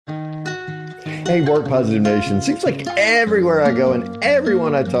Hey, Work Positive Nation. Seems like everywhere I go and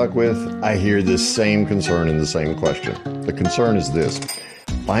everyone I talk with, I hear this same concern and the same question. The concern is this: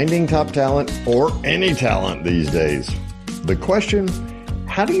 finding top talent or any talent these days. The question,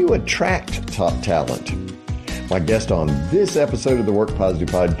 how do you attract top talent? My guest on this episode of the Work Positive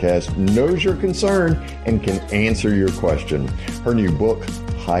Podcast knows your concern and can answer your question. Her new book,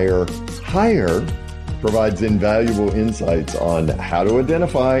 Hire Hire, provides invaluable insights on how to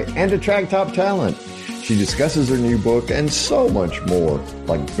identify and attract top talent. She discusses her new book and so much more,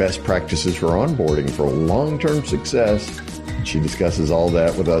 like best practices for onboarding for long-term success. She discusses all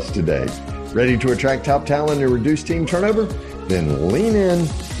that with us today. Ready to attract top talent and reduce team turnover? Then lean in,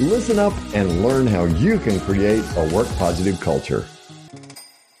 listen up, and learn how you can create a work-positive culture.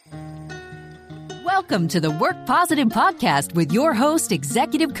 Welcome to the Work Positive Podcast with your host,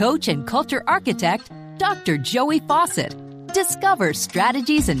 executive coach, and culture architect, Dr. Joey Fawcett. Discover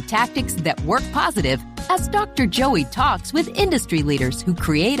strategies and tactics that work positive as Dr. Joey talks with industry leaders who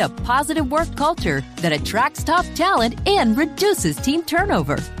create a positive work culture that attracts top talent and reduces team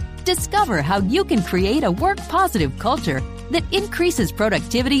turnover. Discover how you can create a work positive culture that increases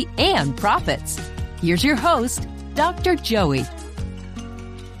productivity and profits. Here's your host, Dr. Joey.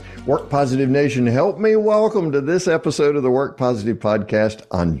 Work Positive Nation, help me welcome to this episode of the Work Positive Podcast,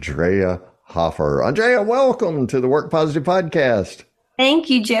 Andrea Hoffer. Andrea, welcome to the Work Positive Podcast. Thank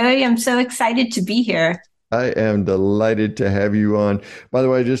you, Joey. I'm so excited to be here. I am delighted to have you on. By the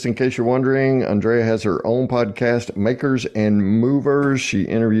way, just in case you're wondering, Andrea has her own podcast, Makers and Movers. She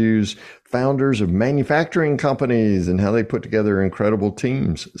interviews founders of manufacturing companies and how they put together incredible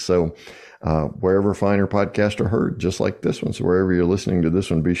teams. So wherever finer podcasts are heard, just like this one. So wherever you're listening to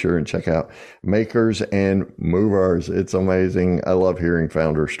this one, be sure and check out Makers and Movers. It's amazing. I love hearing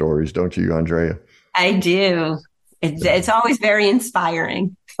founder stories. Don't you, Andrea? I do. It's always very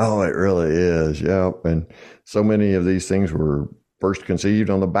inspiring. Oh, it really is. Yeah. And so many of these things were first conceived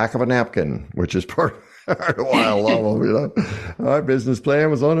on the back of a napkin, which is part of why I love them. You know, our business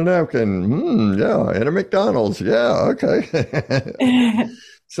plan was on a napkin. Yeah. And a McDonald's. Yeah. Okay.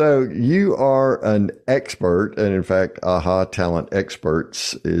 So you are an expert, and in fact, AHA Talent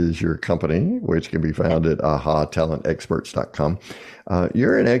Experts is your company, which can be found at ahatalentexperts.com.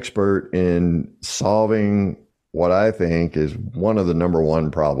 You're an expert in solving what I think is one of the number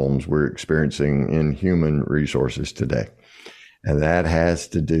one problems we're experiencing in human resources today. And that has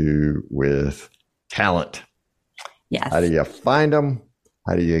to do with talent. Yes. How do you find them?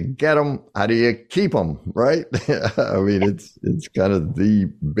 How do you get them? How do you keep them? Right? I mean, it's kind of the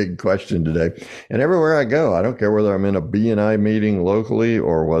big question today. And everywhere I go, I don't care whether I'm in a B&I meeting locally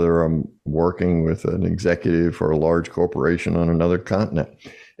or whether I'm working with an executive for a large corporation on another continent.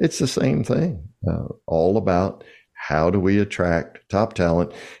 It's the same thing, all about how do we attract top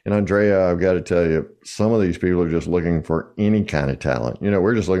talent. And Andrea, I've got to tell you, some of these people are just looking for any kind of talent. You know,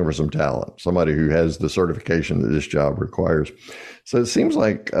 we're just looking for some talent, somebody who has the certification that this job requires. So it seems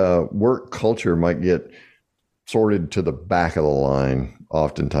like work culture might get sorted to the back of the line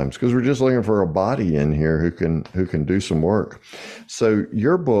oftentimes because we're just looking for a body in here who can do some work. So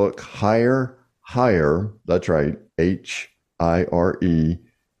your book, Hire Hire, that's right, HireHiGher,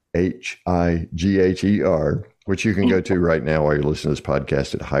 which you can go to right now while you're listening to this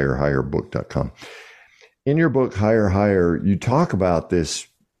podcast at hirehirebook.com. In your book, Hire Hire, you talk about this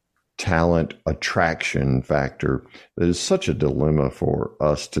talent attraction factor that is such a dilemma for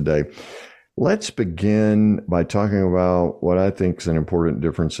us today. Let's begin by talking about what I think is an important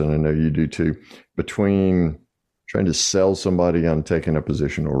difference, and I know you do too, between trying to sell somebody on taking a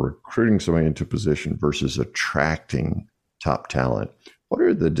position or recruiting somebody into a position versus attracting top talent. What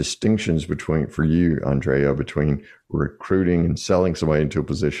are the distinctions for you, Andrea, between recruiting and selling somebody into a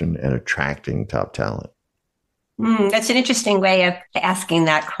position and attracting top talent? That's an interesting way of asking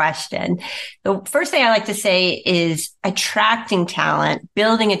that question. The first thing I like to say is attracting talent,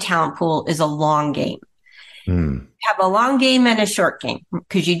 building a talent pool is a long game. You have a long game and a short game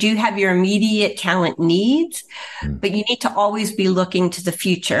because you do have your immediate talent needs, but you need to always be looking to the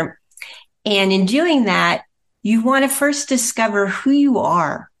future. And in doing that, you want to first discover who you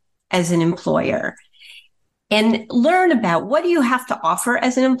are as an employer and learn about what do you have to offer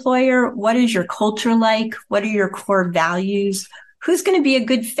as an employer? What is your culture like? What are your core values? Who's going to be a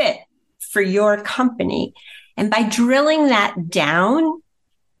good fit for your company? And by drilling that down,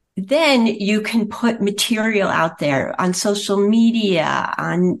 then you can put material out there on social media,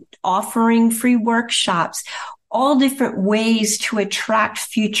 on offering free workshops, all different ways to attract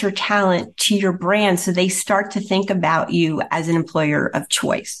future talent to your brand. So they start to think about you as an employer of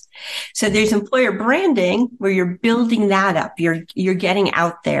choice. So there's employer branding where you're building that up. You're getting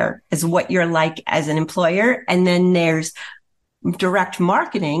out there as what you're like as an employer. And then there's direct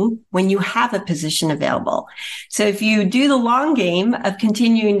marketing when you have a position available. So if you do the long game of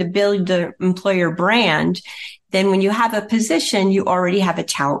continuing to build the employer brand, then when you have a position, you already have a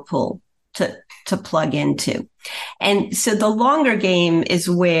talent pool to plug into. And so the longer game is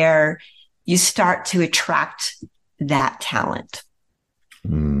where you start to attract that talent.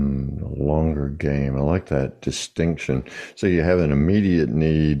 Longer game. I like that distinction. So you have an immediate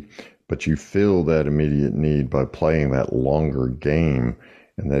need, but you fill that immediate need by playing that longer game,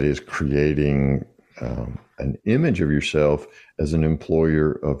 and that is creating an image of yourself as an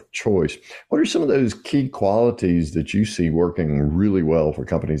employer of choice. What are some of those key qualities that you see working really well for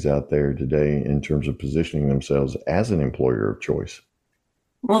companies out there today in terms of positioning themselves as an employer of choice?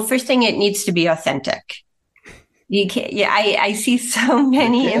 Well, first thing, it needs to be authentic. You can't. Yeah, I see so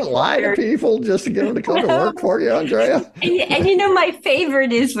many. You can't lie to people just to get them to come to work for you, Andrea. And my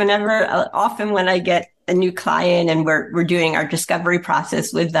favorite is often when I get a new client and we're doing our discovery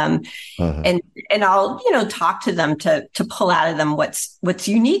process with them, and I'll talk to them to pull out of them what's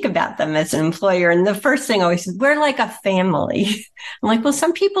unique about them as an employer. And the first thing always is, we're like a family. I'm like, well,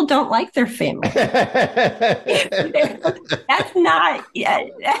 some people don't like their family. That's not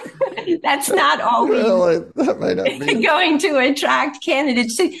always that may not be going to attract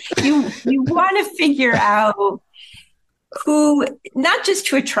candidates. So you want to figure out who, not just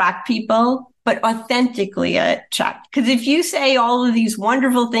to attract people, but authentically attract. Because if you say all of these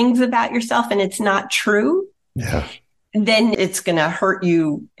wonderful things about yourself and it's not true, then it's going to hurt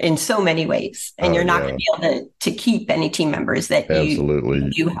you in so many ways. And you're not going to be able to keep any team members that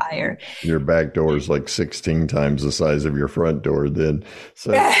you hire. Your back door is like 16 times the size of your front door then.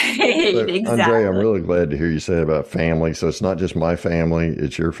 So, exactly. Andrea, I'm really glad to hear you say about family. So it's not just my family,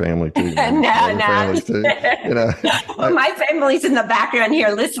 it's your family too. No. Families too. Well, my family's in the background here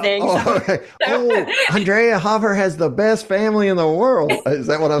listening. Andrea Hoffer has the best family in the world. Is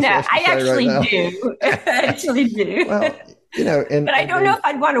that what I'm supposed to say right now? Do. I actually do. Well, but I don't know if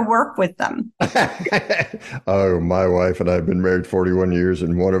I'd want to work with them. Oh, my wife and I have been married 41 years,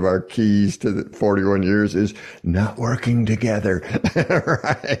 and one of our keys to the 41 years is not working together.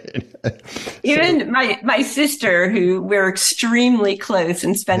 Right? Even my sister, who we're extremely close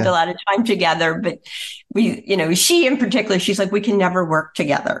and spend a lot of time together, but she in particular, she's like, we can never work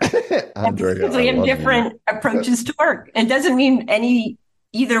together. Andrea, we have different approaches to work. It doesn't mean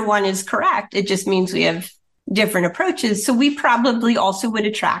either one is correct. It just means we have different approaches. So we probably also would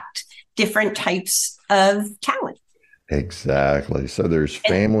attract different types of talent. Exactly. So there's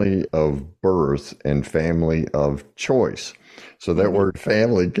family of birth and family of choice. So that word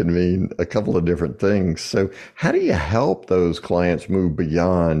family can mean a couple of different things. So how do you help those clients move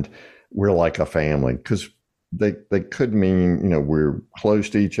beyond we're like a family? Because they could mean, we're close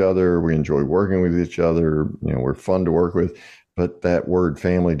to each other, we enjoy working with each other, we're fun to work with. But that word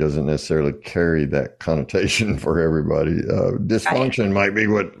family doesn't necessarily carry that connotation for everybody. Dysfunction might be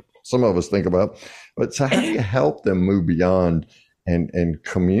what some of us think about. But so how do you help them move beyond and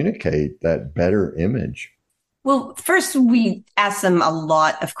communicate that better image? Well, first, we ask them a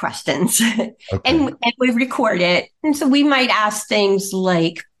lot of questions and we record it. And so we might ask things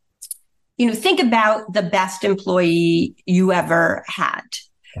like, think about the best employee you ever had.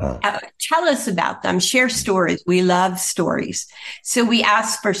 Tell us about them, share stories. We love stories. So we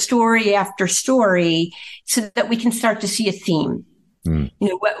ask for story after story so that we can start to see a theme.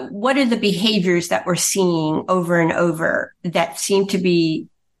 What are the behaviors that we're seeing over and over that seem to be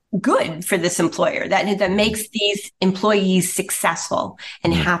good for this employer, that makes these employees successful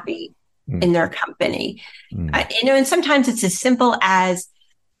and happy in their company? And sometimes it's as simple as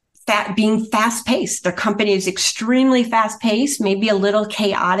being fast-paced. Their company is extremely fast-paced, maybe a little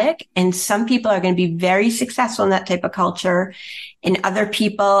chaotic, and some people are going to be very successful in that type of culture, and other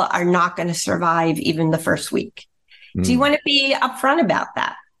people are not going to survive even the first week. So you want to be upfront about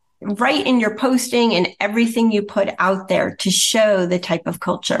that, right in your posting and everything you put out there to show the type of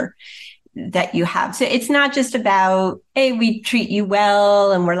culture that you have. So it's not just about, hey, we treat you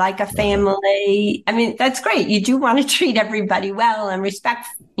well and we're like a family. I mean, that's great. You do want to treat everybody well and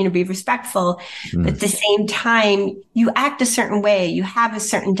be respectful. But at the same time, you act a certain way. You have a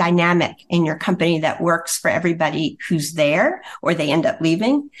certain dynamic in your company that works for everybody who's there or they end up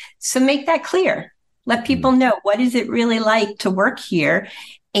leaving. So make that clear. Let people know, what is it really like to work here?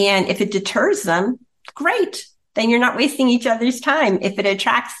 And if it deters them, great. Then you're not wasting each other's time. If it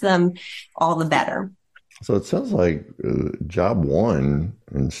attracts them, all the better. So it sounds like job one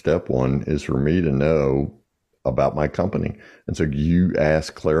and step one is for me to know about my company. And so you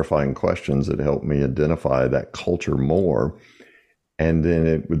ask clarifying questions that help me identify that culture more. And then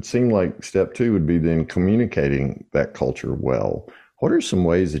it would seem like step two would be then communicating that culture well. What are some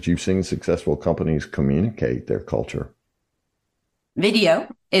ways that you've seen successful companies communicate their culture? Video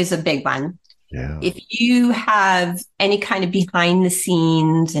is a big one. Yeah. If you have any kind of behind the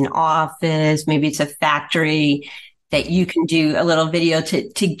scenes, an office, maybe it's a factory, that you can do a little video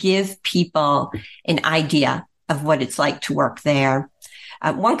to give people an idea of what it's like to work there.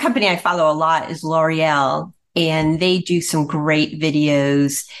 One company I follow a lot is L'Oreal, and they do some great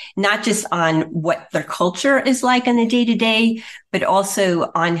videos, not just on what their culture is like on the day to day, but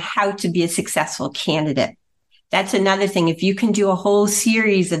also on how to be a successful candidate. That's another thing. If you can do a whole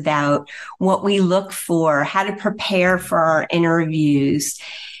series about what we look for, how to prepare for our interviews.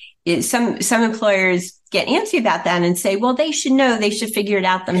 Some employers get antsy about that and say, well, they should know, they should figure it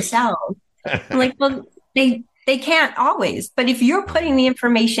out themselves. I'm like, well, they can't always. But if you're putting the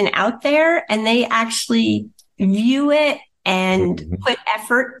information out there and they actually view it and put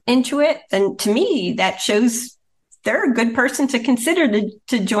effort into it, then to me, that shows they're a good person to consider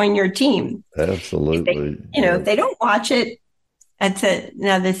to join your team. Absolutely. If they don't watch it, that's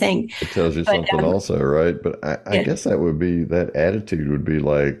another thing. It tells you something also, right? But I guess that attitude would be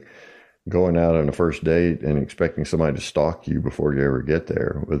like going out on a first date and expecting somebody to stalk you before you ever get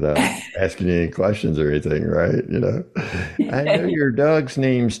there without asking you any questions or anything, right? I know your dog's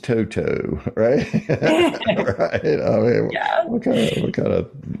name's Toto, right? Right. I mean, what kind of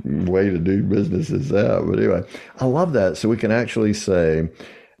way to do business is that? But anyway, I love that. So we can actually say,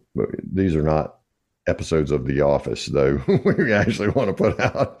 these are not episodes of The Office, though. We actually want to put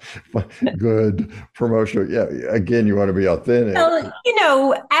out good promotional. Yeah, again, you want to be authentic. Well,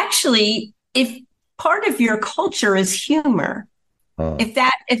 actually, if part of your culture is humor, if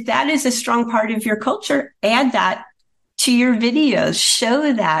that is a strong part of your culture, add that to your videos.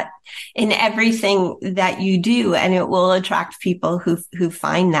 Show that in everything that you do, and it will attract people who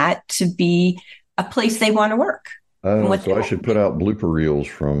find that to be a place they want to work. So I should put out blooper reels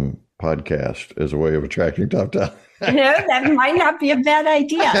from podcast as a way of attracting top talent. That might not be a bad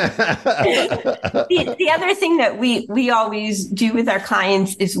idea. The other thing that we always do with our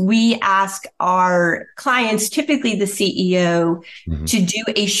clients is we ask our clients, typically the CEO, to do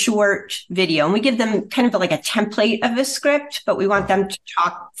a short video. And we give them kind of like a template of a script, but we want them to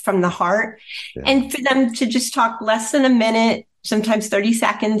talk from the heart. Yeah. And for them to just talk less than a minute, sometimes 30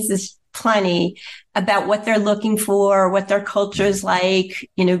 seconds is plenty, about what they're looking for, what their culture is like,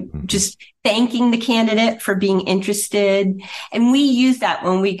 just thanking the candidate for being interested. And we use that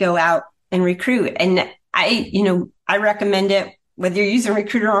when we go out and recruit. And I recommend it, whether you're using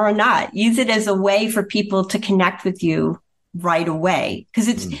Recruiter or not, use it as a way for people to connect with you right away. Because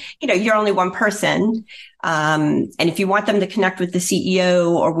it's, you're only one person. And if you want them to connect with the CEO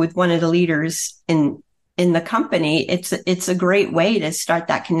or with one of the leaders in the company, it's a great way to start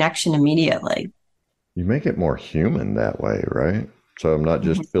that connection immediately. You make it more human that way, right? So I'm not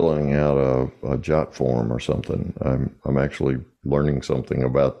just filling out a jot form or something. I'm actually learning something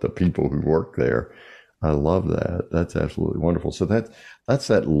about the people who work there. I love that. That's absolutely wonderful. So that's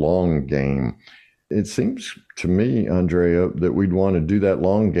that long game. It seems to me, Andrea, that we'd want to do that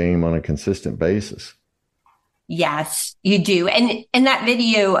long game on a consistent basis. Yes, you do. And that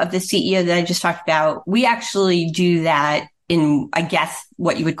video of the CEO that I just talked about, we actually do that in, I guess,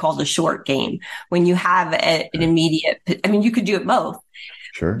 what you would call the short game. When you have an immediate, you could do it both.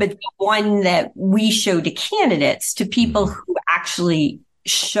 Sure. But the one that we show to candidates, to people who actually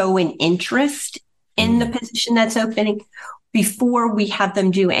show an interest in the position that's opening, before we have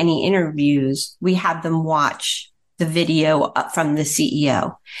them do any interviews, we have them watch the video up from the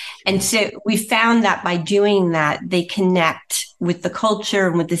CEO. And so we found that by doing that, they connect with the culture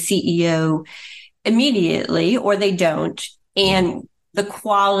and with the CEO immediately, or they don't. And the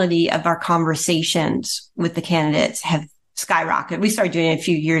quality of our conversations with the candidates have skyrocketed. We started doing it a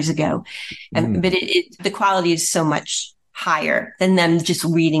few years ago, but the quality is so much higher than them just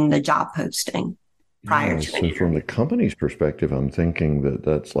reading the job posting prior to it. So from the company's perspective, I'm thinking that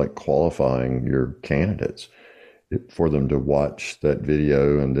that's like qualifying your candidates for them to watch that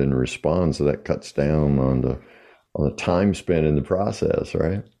video and then respond. So that cuts down on the time spent in the process,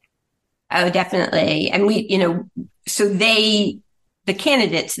 right? Oh, definitely. And so the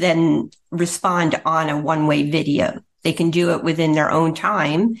candidates then respond on a one-way video. They can do it within their own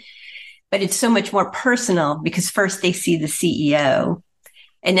time, but it's so much more personal because first they see the CEO.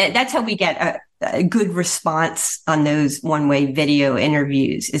 And that's how we get a good response on those one-way video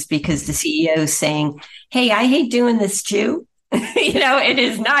interviews is because the CEO is saying, hey, I hate doing this too. It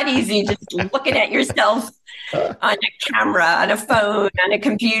is not easy just looking at yourself on a camera, on a phone, on a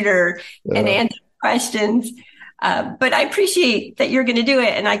computer, and answering questions. But I appreciate that you're going to do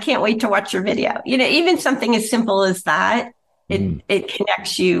it, and I can't wait to watch your video. Even something as simple as that, it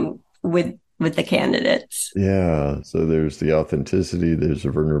connects you with the candidates. Yeah. So there's the authenticity, there's the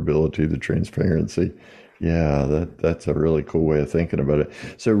vulnerability, the transparency. Yeah, that's a really cool way of thinking about it.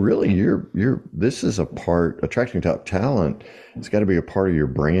 So really, this is attracting top talent. It's got to be a part of your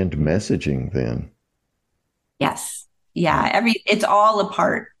brand messaging then. Yes. Yeah. It's all a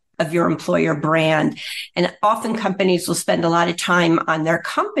part of your employer brand. And often companies will spend a lot of time on their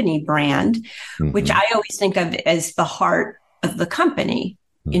company brand, which I always think of as the heart of the company,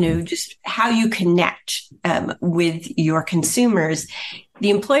 just how you connect with your consumers. The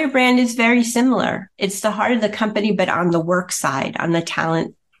employer brand is very similar. It's the heart of the company, but on the work side, on the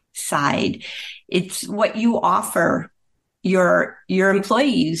talent side. It's what you offer your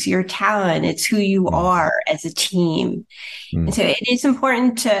employees, your talent. It's who you are as a team. And so it is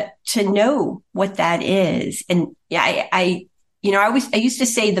important to know what that is. And I used to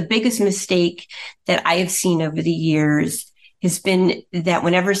say the biggest mistake that I have seen over the years has been that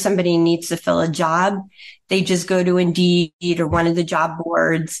whenever somebody needs to fill a job, they just go to Indeed or one of the job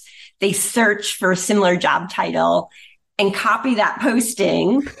boards, they search for a similar job title and copy that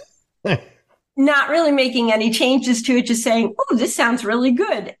posting, not really making any changes to it, just saying, oh, this sounds really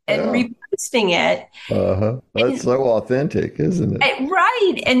good, and reposting it. That's so authentic, isn't it?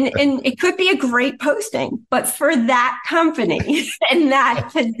 Right. And it could be a great posting, but for that company and that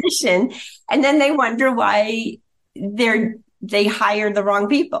position, and then they wonder why they hire the wrong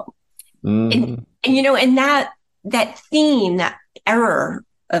people. And that theme, that error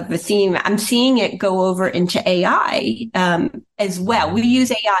of the theme, I'm seeing it go over into AI as well. We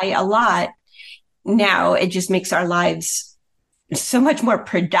use AI a lot now. It just makes our lives so much more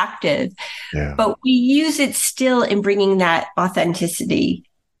productive, but we use it still in bringing that authenticity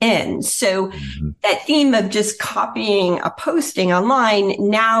in. So that theme of just copying a posting online,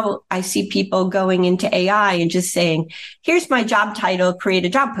 now I see people going into AI and just saying, here's my job title, create a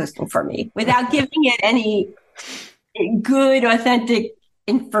job posting for me, without giving it any good, authentic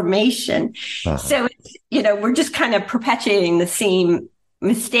information. So, we're just kind of perpetuating the same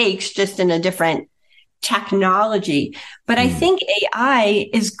mistakes, just in a different technology. But I think AI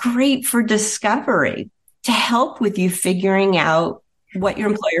is great for discovery, to help with you figuring out what your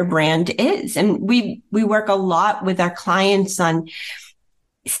employer brand is. And we work a lot with our clients on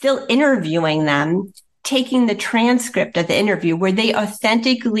still interviewing them, taking the transcript of the interview where they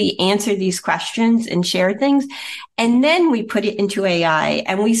authentically answer these questions and share things. And then we put it into AI,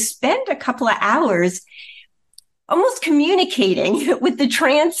 and we spend a couple of hours almost communicating with the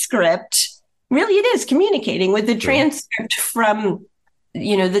transcript. Really, it is communicating with the transcript from,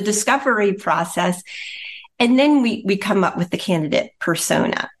 the discovery process. And then we come up with the candidate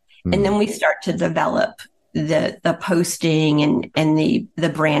persona, and then we start to develop the posting and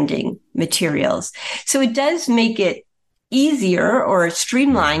the branding materials. So it does make it easier, or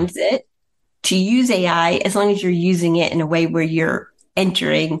streamlines it, to use AI, as long as you're using it in a way where you're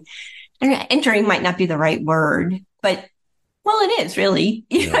entering might not be the right word, but it is really,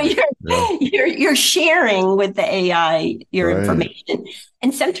 you're sharing with the AI your information.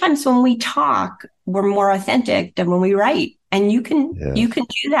 And sometimes when we talk, we're more authentic than when we write. And you can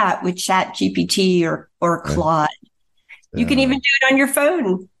do that with ChatGPT or Claude. You can even do it on your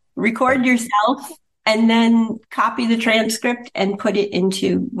phone, record yourself, and then copy the transcript and put it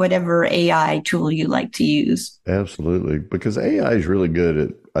into whatever AI tool you like to use. Absolutely. Because AI is really good at,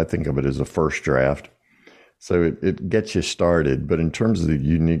 I think of it as a first draft. So it gets you started. But in terms of the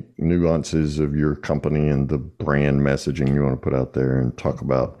unique nuances of your company and the brand messaging you want to put out there and talk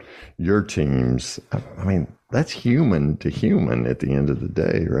about your teams, I mean, that's human to human at the end of the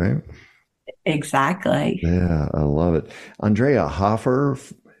day, right? Exactly. Yeah, I love it. Andrea Hoffer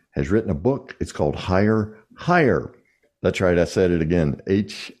has written a book. It's called Hire. That's right. I said it again.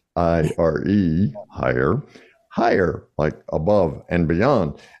 HIRE, hire. Higher, like above and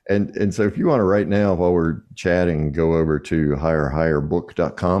beyond. And so if you want to right now, while we're chatting, go over to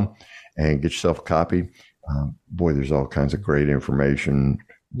hirebook.com and get yourself a copy. Boy, there's all kinds of great information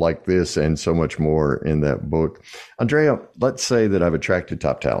like this and so much more in that book. Andrea, let's say that I've attracted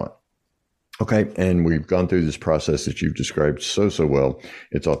top talent. Okay. And we've gone through this process that you've described so well.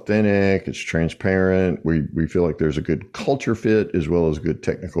 It's authentic. It's transparent. We feel like there's a good culture fit as well as good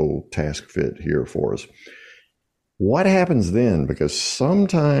technical task fit here for us. What happens then? Because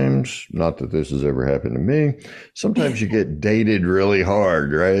sometimes, not that this has ever happened to me, sometimes you get dated really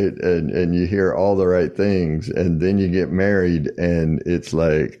hard, right? And you hear all the right things, and then you get married and it's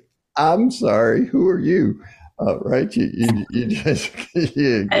like, I'm sorry, who are you? Right? You just,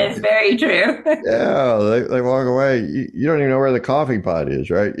 That is very true. yeah, they walk away. You don't even know where the coffee pot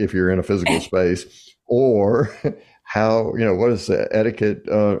is, right? If you're in a physical space, or how, what is the etiquette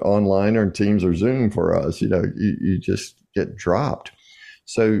online or Teams or Zoom for us? You just get dropped.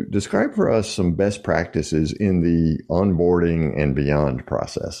 So describe for us some best practices in the onboarding and beyond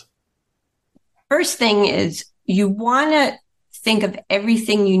process. First thing is you want to think of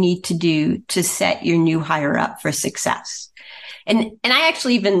everything you need to do to set your new hire up for success. And I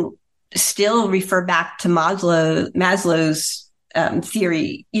actually even still refer back to Maslow's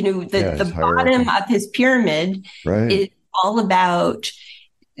theory. The bottom of his pyramid is all about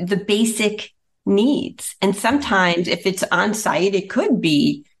the basic needs. And sometimes if it's on site, it could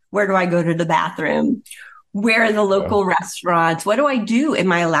be, where do I go to the bathroom? Where are the local restaurants? What do I do? Am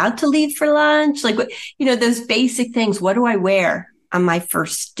I allowed to leave for lunch? Those basic things. What do I wear on my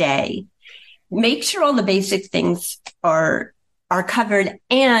first day? Make sure all the basic things are covered,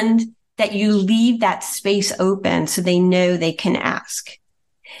 and that you leave that space open so they know they can ask.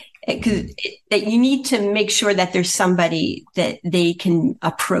 Because that you need to make sure that there's somebody that they can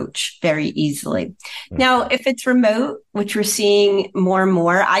approach very easily. Mm-hmm. Now, if it's remote, which we're seeing more and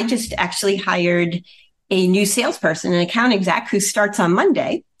more, I just actually hired a new salesperson, an account exec who starts on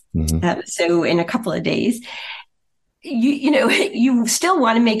Monday. Mm-hmm. So in a couple of days, you still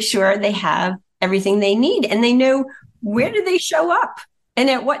want to make sure they have everything they need, and they know where do they show up and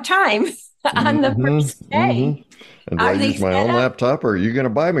at what time on the first day. Mm-hmm. And do I use my own laptop, or are you going to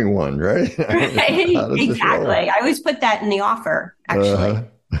buy me one, right? Right. Exactly. I always put that in the offer, actually,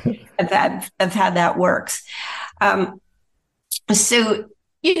 of how that works. So,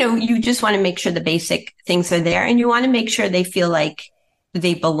 you just want to make sure the basic things are there, and you want to make sure they feel like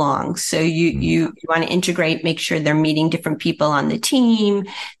they belong. So you want to integrate, make sure they're meeting different people on the team.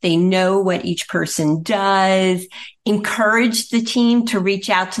 They know what each person does. Encourage the team to reach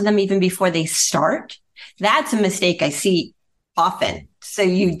out to them even before they start. That's a mistake I see often. So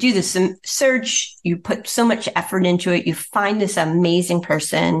you do this search, you put so much effort into it, you find this amazing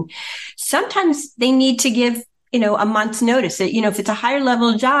person. Sometimes they need to give, a month's notice. If it's a higher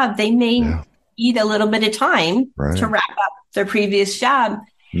level job, they may need a little bit of time to wrap up their previous job.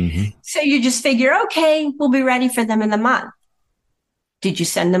 Mm-hmm. So you just figure, okay, we'll be ready for them in a month. Did you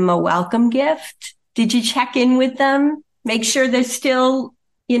send them a welcome gift? Did you check in with them? Make sure they're still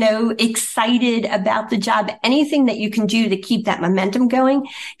excited about the job, anything that you can do to keep that momentum going,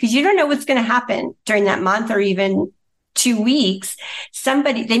 because you don't know what's going to happen during that month or even 2 weeks.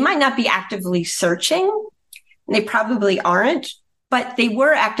 They might not be actively searching. They probably aren't, but they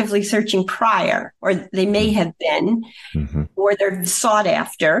were actively searching prior, or they may have been, or they're sought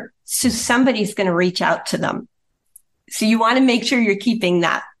after. So somebody's going to reach out to them. So you want to make sure you're keeping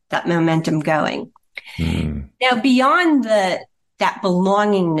that momentum going. Now, beyond that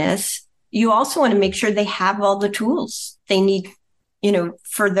belongingness, you also want to make sure they have all the tools they need,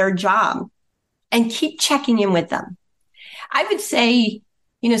 for their job, and keep checking in with them. I would say,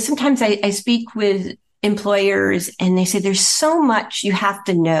 sometimes I speak with employers and they say there's so much you have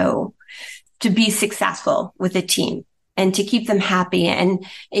to know to be successful with a team and to keep them happy. And,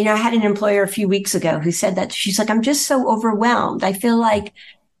 I had an employer a few weeks ago who said that. She's like, I'm just so overwhelmed. I feel like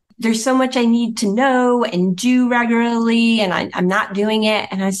there's so much I need to know and do regularly, and I'm not doing it.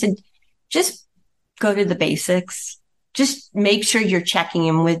 And I said, just go to the basics. Just make sure you're checking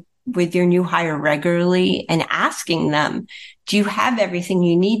in with your new hire regularly and asking them, do you have everything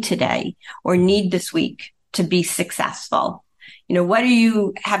you need today or need this week to be successful? What are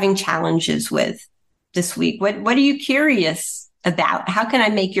you having challenges with this week? What are you curious about? How can I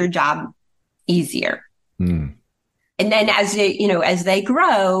make your job easier? And then as they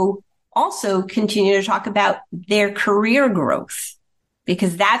grow, also continue to talk about their career growth,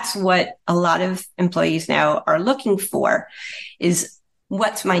 because that's what a lot of employees now are looking for, is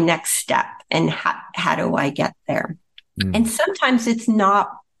what's my next step and how do I get there? And sometimes it's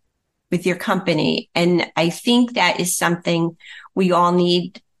not with your company. And I think that is something we all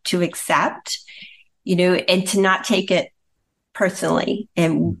need to accept, and to not take it personally.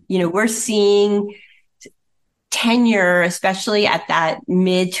 And, we're seeing tenure, especially at that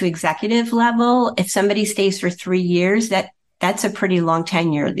mid to executive level. If somebody stays for 3 years, that's a pretty long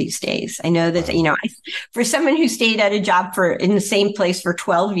tenure these days. I know that, for someone who stayed at a job in the same place for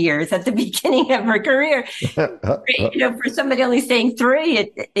 12 years at the beginning of her career, for somebody only staying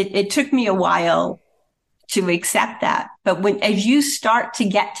 3, it took me a while to accept that. But as you start to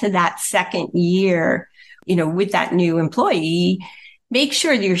get to that second year, with that new employee, make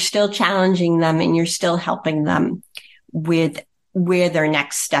sure that you're still challenging them and you're still helping them with where their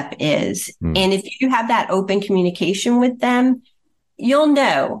next step is. And if you have that open communication with them, you'll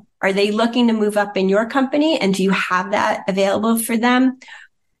know, are they looking to move up in your company? And do you have that available for them?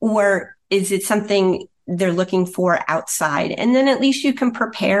 Or is it something they're looking for outside? And then at least you can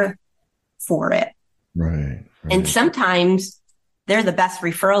prepare for it. Right. And sometimes they're the best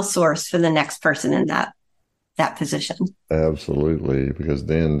referral source for the next person in that position. Absolutely, because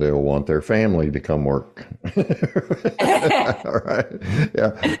then they'll want their family to come work. All right.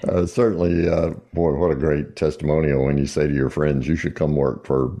 Yeah, certainly. Boy, what a great testimonial when you say to your friends, you should come work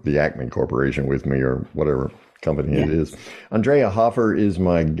for the Acme Corporation with me or whatever company it is. Andrea Hoffer is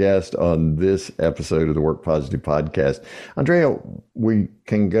my guest on this episode of the Work Positive Podcast. Andrea, we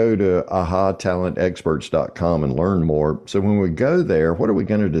can go to ahatalentexperts.com and learn more. So when we go there, what are we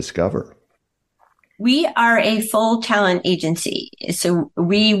going to discover? We are a full talent agency. So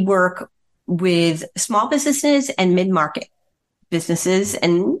we work with small businesses and mid-market businesses,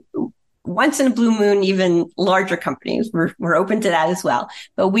 and once in a blue moon, even larger companies. We're open to that as well.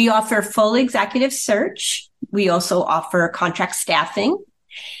 But we offer full executive search. We also offer contract staffing,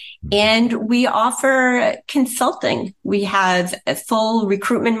 and we offer consulting. We have a full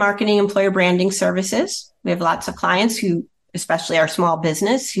recruitment, marketing, employer branding services. We have lots of clients who, especially our small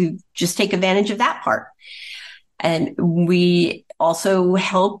business, who just take advantage of that part. And we also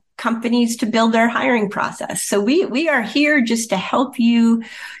help companies to build their hiring process. So we are here just to help you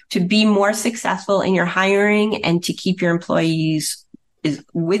to be more successful in your hiring and to keep your employees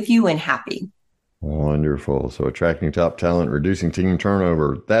with you and happy. Wonderful. So attracting top talent, reducing team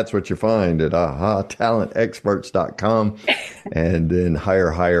turnover. That's what you find at ahatalentexperts.com. And then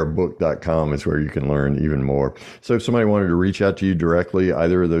hirehirebook.com is where you can learn even more. So if somebody wanted to reach out to you directly,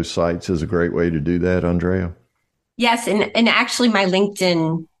 either of those sites is a great way to do that, Andrea? Yes. And actually my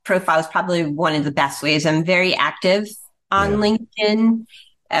LinkedIn profile is probably one of the best ways. I'm very active on LinkedIn.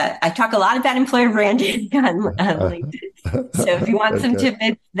 I talk a lot about employer branding on LinkedIn. So if you want some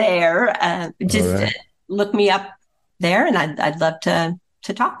tidbits there, just look me up there, and I'd love to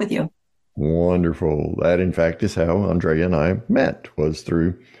talk with you. Wonderful. That, in fact, is how Andrea and I met, was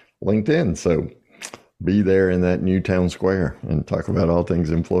through LinkedIn. So be there in that new town square and talk about all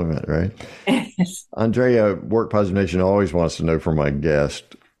things employment, right? Andrea, Work Positive Nation always wants to know from my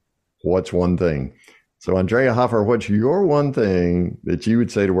guest, what's one thing? So Andrea Hoffer, what's your one thing that you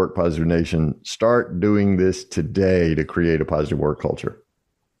would say to Work Positive Nation, start doing this today to create a positive work culture?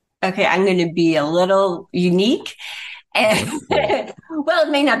 Okay, I'm going to be a little unique. Well, it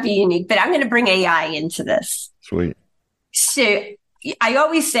may not be unique, but I'm going to bring AI into this. Sweet. So I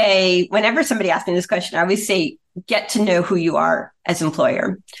always say, whenever somebody asks me this question, I always say, get to know who you are as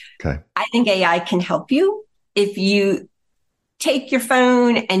employer. Okay. I think AI can help you if you take your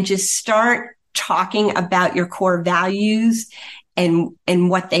phone and just start talking about your core values and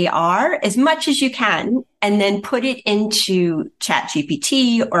what they are as much as you can, and then put it into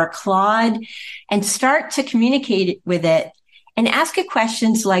ChatGPT or Claude and start to communicate with it and ask it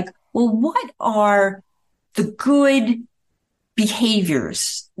questions like, well, what are the good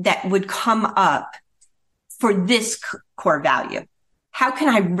behaviors that would come up for this core value? How can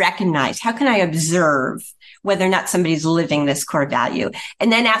I recognize, how can I observe whether or not somebody's living this core value?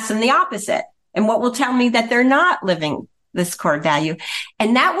 And then ask them the opposite. And what will tell me that they're not living this core value?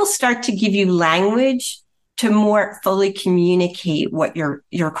 And that will start to give you language to more fully communicate what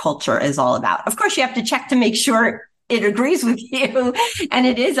your culture is all about. Of course, you have to check to make sure it agrees with you and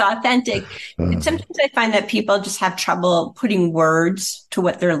it is authentic. Sometimes I find that people just have trouble putting words to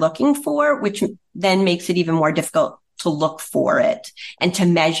what they're looking for, which then makes it even more difficult to look for it and to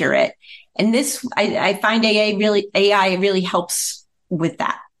measure it. And this, I find AI really helps with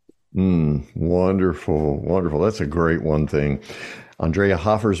that. Wonderful. Wonderful. That's a great one thing. Andrea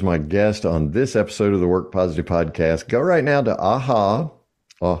Hoffer is my guest on this episode of the Work Positive Podcast. Go right now to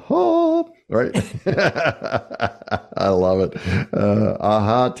right? I love it.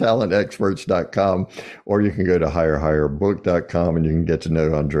 ahatalentexperts.com, or you can go to hirehirebook.com and you can get to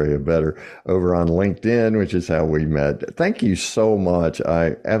know Andrea better over on LinkedIn, which is how we met. Thank you so much.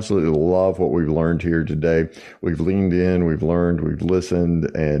 I absolutely love what we've learned here today. We've leaned in, we've learned, we've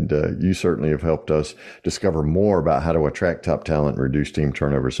listened, and you certainly have helped us discover more about how to attract top talent and reduce team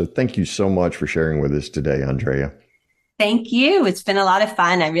turnover. So thank you so much for sharing with us today, Andrea. Thank you. It's been a lot of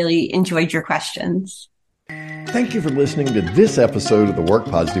fun. I really enjoyed your questions. Thank you for listening to this episode of the Work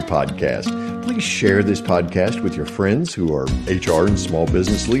Positive Podcast. Please share this podcast with your friends who are HR and small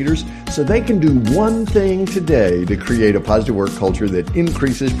business leaders so they can do one thing today to create a positive work culture that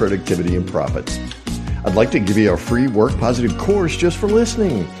increases productivity and profits. I'd like to give you a free Work Positive course just for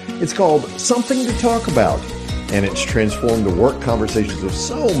listening. It's called Something to Talk About, and it's transformed the work conversations of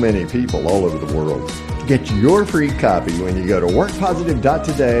so many people all over the world. Get your free copy when you go to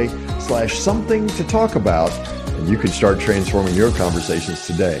workpositive.today/something to talk about, and you can start transforming your conversations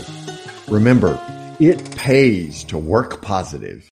today. Remember, it pays to work positive.